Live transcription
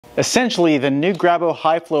Essentially, the new Grabo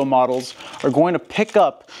high flow models are going to pick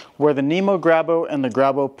up where the Nemo Grabo and the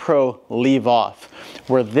Grabo Pro leave off.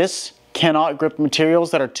 Where this cannot grip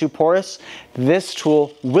materials that are too porous, this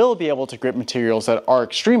tool will be able to grip materials that are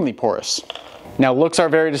extremely porous. Now, looks are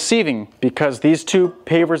very deceiving because these two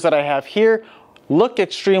pavers that I have here look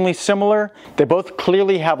extremely similar. They both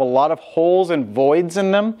clearly have a lot of holes and voids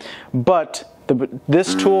in them, but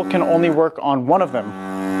this tool can only work on one of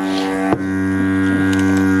them.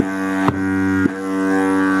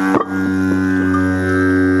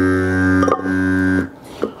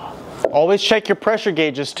 Always check your pressure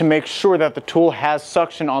gauges to make sure that the tool has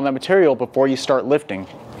suction on the material before you start lifting.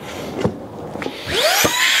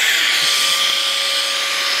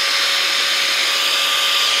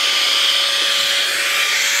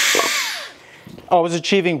 I was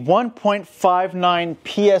achieving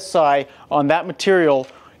 1.59 psi on that material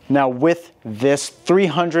now with this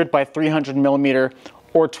 300 by 300 millimeter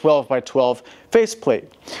or 12 by 12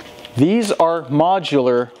 faceplate. These are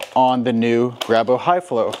modular on the new Grabo High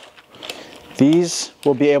Flow. These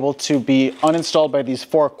will be able to be uninstalled by these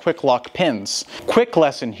 4 quick lock pins. Quick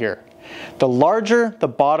lesson here. The larger the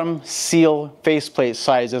bottom seal faceplate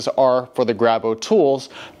sizes are for the Grabo tools,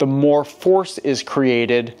 the more force is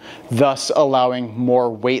created, thus allowing more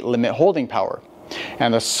weight limit holding power.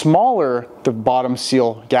 And the smaller the bottom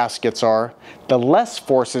seal gaskets are, the less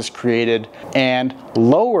force is created and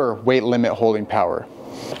lower weight limit holding power.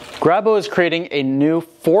 Grabo is creating a new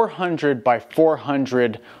 400 by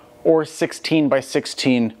 400 or 16 by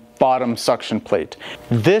 16 bottom suction plate.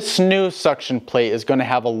 This new suction plate is going to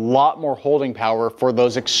have a lot more holding power for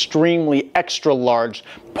those extremely extra large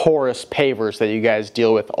porous pavers that you guys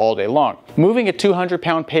deal with all day long. Moving a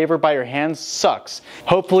 200-pound paver by your hands sucks.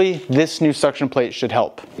 Hopefully this new suction plate should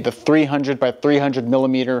help. The 300 by 300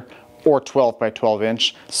 millimeter or 12 by 12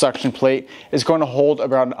 inch suction plate is going to hold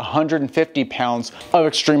around 150 pounds of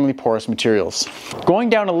extremely porous materials. Going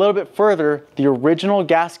down a little bit further, the original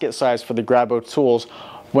gasket size for the Grabo tools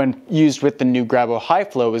when used with the new Grabo High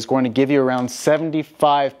Flow is going to give you around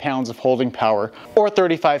 75 pounds of holding power or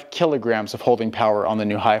 35 kilograms of holding power on the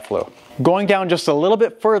new High Flow. Going down just a little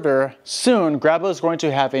bit further, soon Grabo is going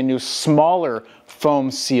to have a new smaller foam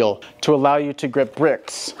seal to allow you to grip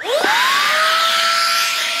bricks.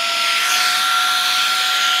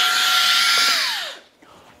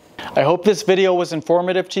 I hope this video was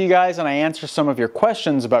informative to you guys and I answered some of your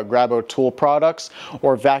questions about Grabo tool products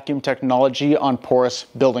or vacuum technology on porous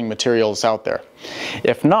building materials out there.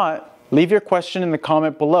 If not, leave your question in the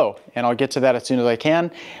comment below and I'll get to that as soon as I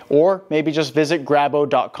can, or maybe just visit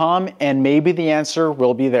grabo.com and maybe the answer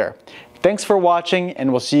will be there. Thanks for watching and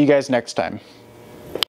we'll see you guys next time.